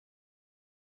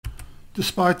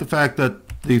Despite the fact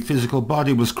that the physical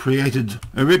body was created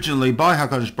originally by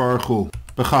HaKadosh Baruch Hu,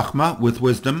 b'chachma, with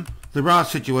wisdom, there are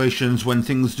situations when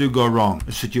things do go wrong.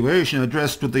 A situation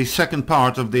addressed with the second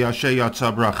part of the Asher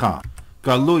Yatsa Bracha.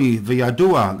 Galui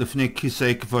v'yadua lifnei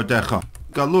kisei kvodecha.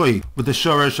 Galui, with the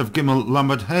shoresh of Gimel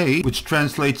Lamed Hey, which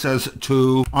translates as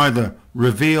to either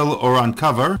reveal or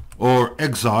uncover, or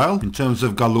exile, in terms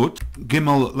of galut.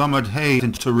 Gimel Lamed Hey,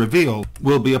 to reveal,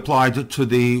 will be applied to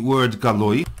the word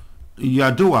galui.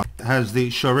 Yadua has the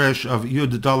shoresh of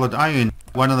Yud Dalad Ayin,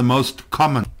 one of the most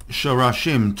common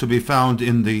shorashim to be found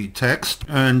in the text,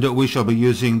 and we shall be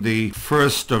using the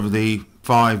first of the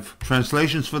 5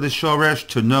 translations for this shoresh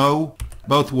to know.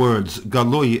 Both words,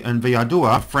 galui and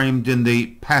v'yadua, framed in the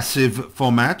passive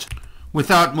format.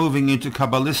 Without moving into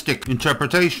Kabbalistic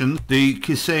interpretation, the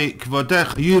Kisei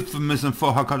Kvodech, a euphemism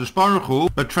for HaKadosh Baruch Hu,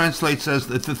 but translates as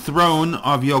the throne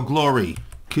of your glory.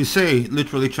 Kisei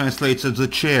literally translates as the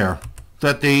chair.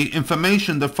 That the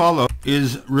information that follows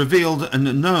is revealed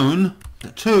and known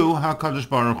to HaKadosh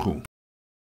Baruch Hu.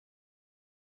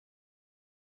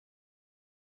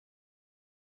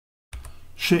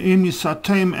 She'im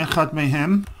yisatem echad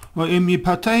mehem, or im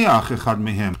yipateach echad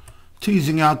mehem.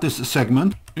 Teasing out this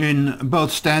segment, in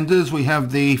both stanzas we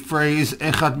have the phrase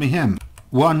echad mehem,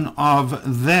 one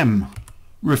of them,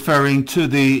 referring to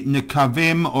the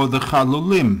nikavim or the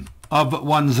chalulim of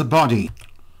one's body.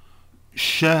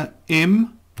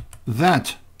 She'im,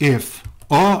 that if,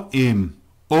 or im,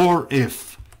 or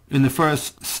if. In the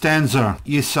first stanza,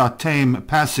 yisatem,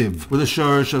 passive, with a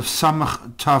shoresh of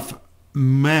samach taf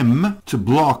mem, to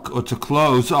block or to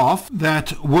close off,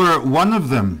 that were one of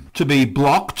them to be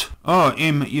blocked, or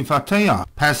im yifateya,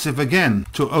 passive again,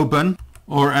 to open,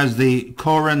 or as the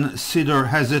Koran Siddur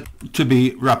has it, to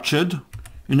be ruptured.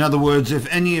 In other words, if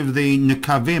any of the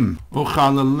nekavim or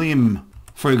chalalim,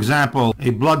 for example, a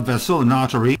blood vessel, an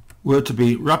artery, were to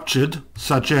be ruptured,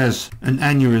 such as an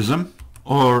aneurysm,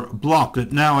 or block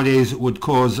that nowadays would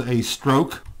cause a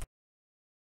stroke.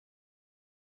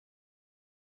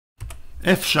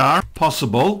 Efshar,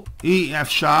 possible.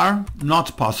 Efshar,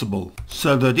 not possible.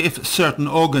 So that if certain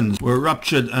organs were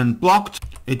ruptured and blocked,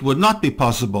 it would not be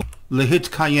possible.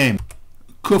 Lehit kayem.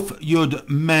 Kuf yud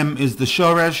mem is the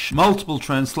shoresh. Multiple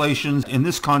translations in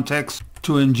this context: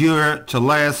 to endure, to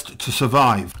last, to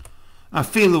survive.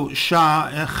 Afilu shah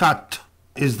echat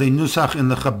is the nusach in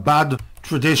the Chabad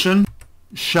tradition.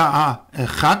 Shah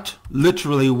echat,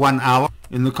 literally 1 hour,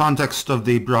 in the context of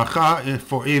the bracha,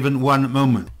 for even 1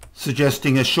 moment,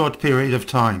 suggesting a short period of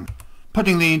time.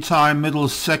 Putting the entire middle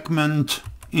segment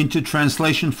into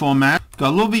translation format,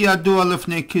 Galu v'yadua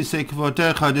lifnei kisei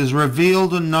kvodecha, is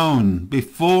revealed and known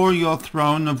before your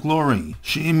throne of glory.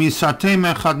 She'im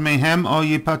yisatem echad mehem o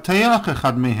yipateach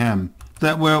echad mehem,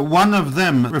 that were one of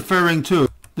them, referring to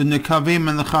the nekavim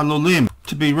and the chalulim,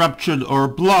 to be ruptured or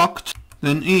blocked,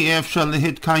 then efshar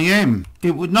lehit kayem,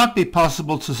 it would not be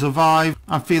possible to survive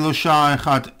afilu shah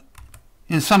echad,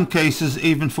 in some cases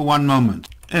even for 1 moment.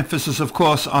 Emphasis, of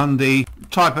course, on the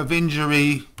type of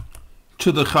injury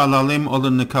to the chalalim or the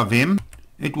nekavim.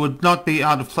 It would not be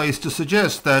out of place to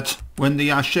suggest that when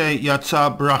the Asher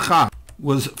Yatsa Bracha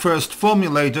was first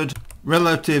formulated,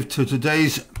 relative to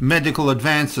today's medical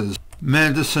advances,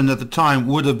 medicine at the time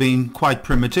would have been quite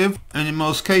primitive, and in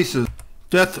most cases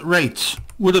death rates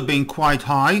would have been quite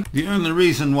high. The only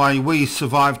reason why we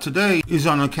survive today is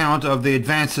on account of the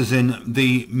advances in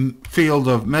the field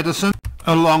of medicine,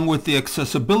 along with the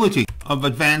accessibility of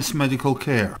advanced medical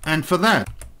care. And for that,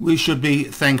 we should be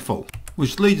thankful.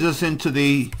 Which leads us into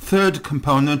the third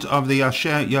component of the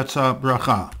Asher Yatsa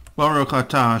Bracha. Baruch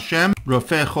atah Hashem,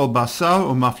 rofei chol basar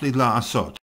u'maflid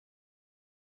la'asot.